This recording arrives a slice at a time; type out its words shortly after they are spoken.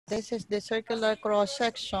this is the circular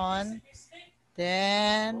cross-section.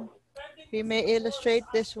 Then we may illustrate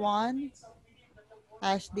this one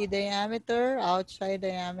as the diameter, outside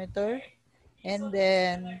diameter. And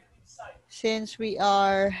then since we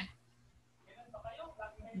are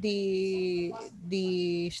the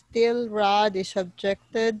steel rod is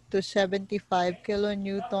subjected to 75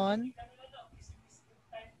 kilonewton.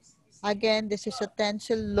 Again, this is a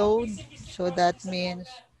tensile load, so that means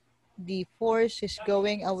the force is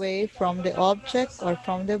going away from the object or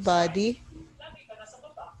from the body.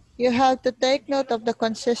 You have to take note of the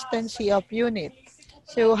consistency of unit.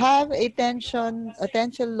 So you have a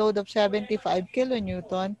tensile load of 75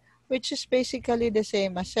 kilonewton, which is basically the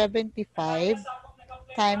same as 75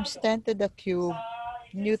 times 10 to the cube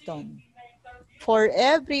Newton. For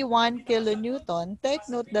every 1 kilonewton, take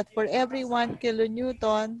note that for every 1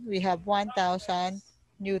 kilonewton, we have 1,000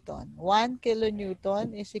 Newton. 1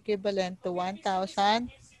 kilonewton is equivalent to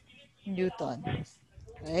 1,000 Newton.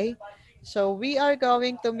 Okay? So we are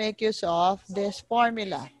going to make use of this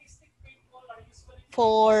formula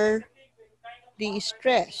for the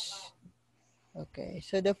stress. Okay,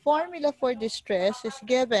 so the formula for the stress is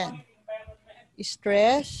given.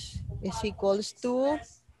 Stress is equals to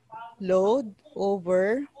load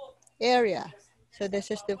over area. So this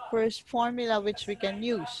is the first formula which we can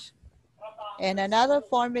use. And another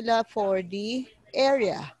formula for the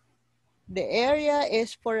area. The area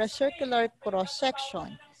is for a circular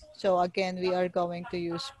cross-section. So again, we are going to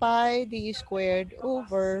use pi d squared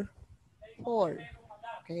over 4.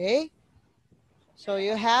 Okay? So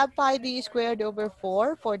you have pi d squared over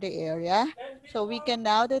 4 for the area. So we can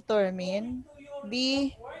now determine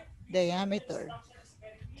the diameter.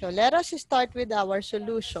 So let us start with our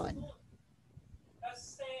solution.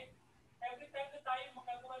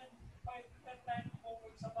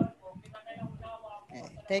 Okay,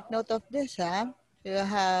 take note of this, huh? You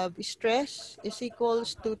have stress is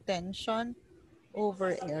equals to tension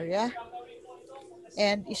over area.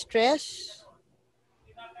 And stress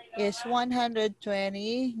is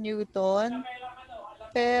 120 Newton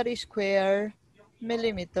per square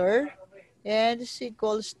millimeter. And is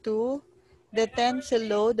equals to the tensile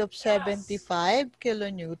load of 75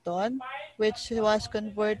 kilonewton, which was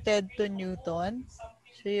converted to Newton.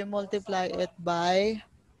 So you multiply it by,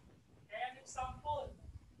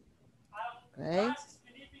 okay,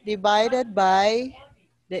 divided by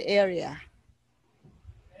the area.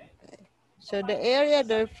 Okay. So the area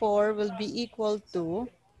therefore will be equal to,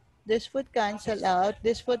 this would cancel out,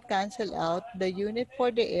 this would cancel out. The unit for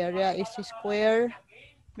the area is square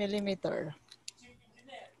millimeter.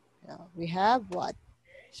 Yeah, we have what?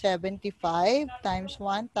 75 times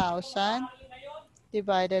 1,000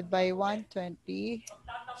 divided by 120,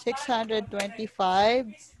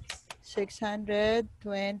 625,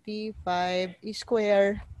 625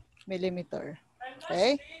 square millimeter.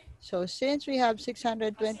 Okay? So since we have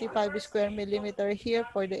 625 square millimeter here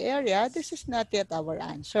for the area, this is not yet our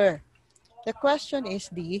answer. The question is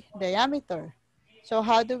the diameter. So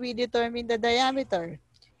how do we determine the diameter?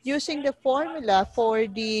 Using the formula for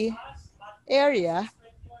the area,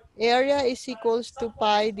 area is equals to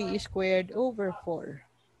pi d squared over 4.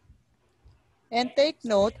 And take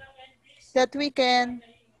note that we can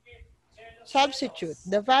substitute.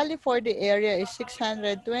 The value for the area is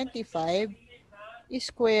 625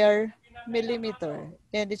 square millimeter.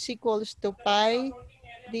 And it's equals to pi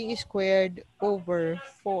d squared over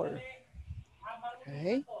 4.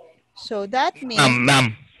 Okay. So that means,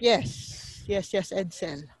 Ma'am. yes,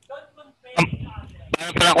 Edsel. Ma'am,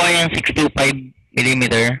 paano pala ko yung 625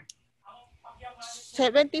 millimeter?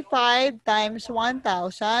 75 times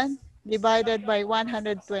 1,000 divided by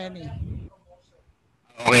 120.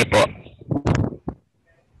 Okay po.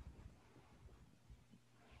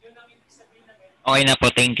 Okay na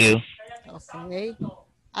po, thank you. Okay.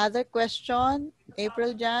 Other question?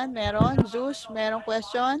 April Jan, meron? Zeus, merong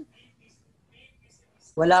question?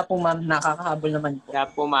 Wala po, ma'am. Nakakahabol naman po.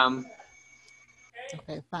 Kaya po, ma'am.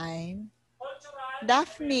 Okay, fine.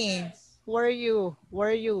 Daphne, where are you?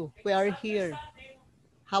 Where are you? We are here.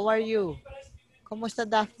 How are you? Kumusta,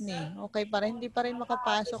 Daphne? Okay pa rin? Hindi pa rin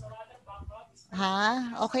makapasok.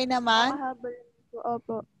 Ha? Okay naman? Nakahabol po,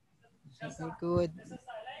 opo. Okay, good.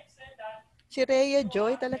 Si Rhea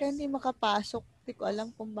Joy talaga hindi makapasok. Hindi ko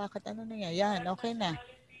alam kung bakit. Ano na yan? Yan, okay na.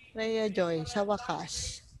 Rhea Joy, sa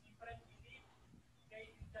wakas.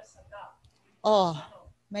 Oh,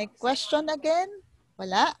 may question again?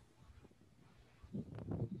 Wala?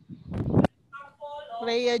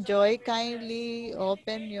 Rhea Joy, kindly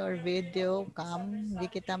open your video cam. Hindi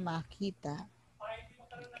kita makita.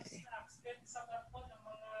 Okay.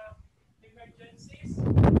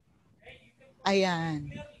 Ayan.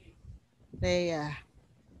 Rhea,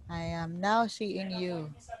 I am now seeing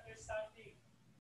you.